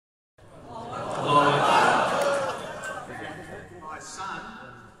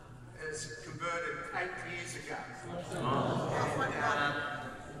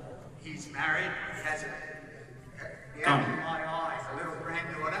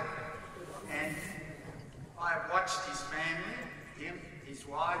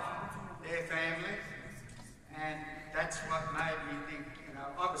their family, and that's what made me think, you know,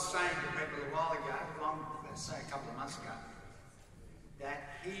 I was saying to people a while ago, let's say a couple of months ago, that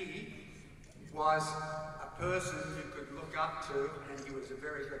he was a person you could look up to, and he was a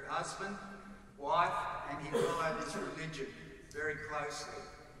very good husband, wife, and he followed his religion very closely,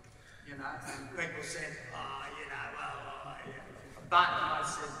 you know, and people said, oh, you know, well, yeah. But I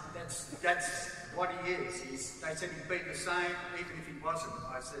said, that's what he is. They said he'd be the same even if he wasn't.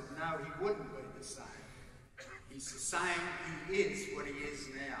 I said, no, he wouldn't be the same. He's the same, he is what he is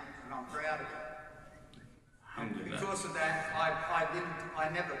now, and I'm proud of it. And because of that, I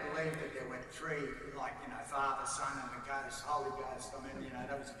never believed that there were three, like, you know, Father, Son, and the Ghost, Holy Ghost. I mean, you know,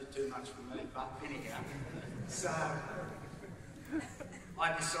 that was a bit too much for me, but anyhow. So,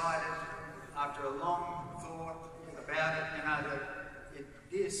 I decided, after a long thought about it, you know, that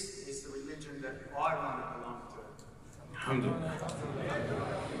this is the religion that I want to belong to. Alhamdulillah.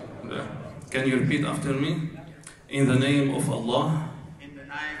 Can you repeat after me? In the name of Allah, in the name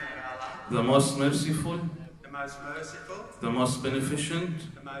of Allah, the most merciful, the most merciful, the most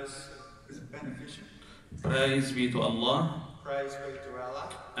beneficent, the most beneficent. Praise be to Allah, praise be to Allah,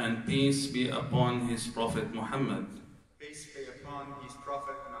 and peace be upon His Prophet Muhammad. Peace be upon His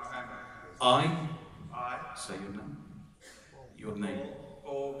Prophet Muhammad. I say your name.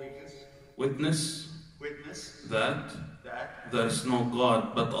 All witness. Witness that there is no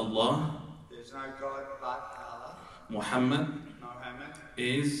God but Allah. There's no God but Allah. Muhammad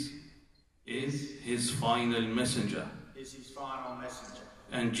is His final messenger. Is His final messenger.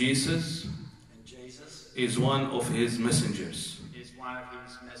 And Jesus is one of His messengers. Is one of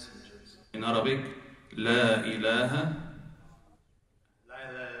His messengers. In Arabic, La ilaha.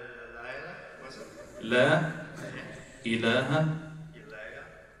 La ilaha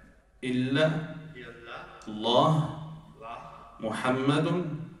illa Allah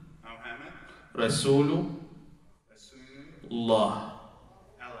Muhammadun Rasulullah.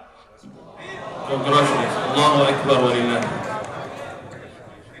 Congratulations. Allahu Akbar wa lillah.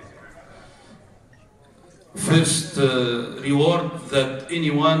 First reward that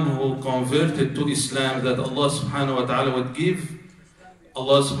anyone who converted to Islam that Allah subhanahu wa ta'ala would give,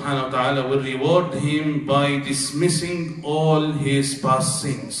 Allah subhanahu wa ta'ala will reward him by dismissing all his past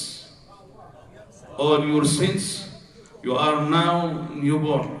sins. All your sins, you are now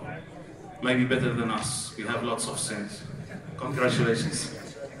newborn. Maybe better than us. We have lots of sins. Congratulations.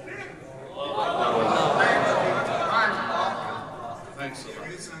 Thanks.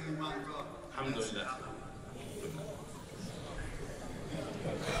 There is only one God. Alhamdulillah.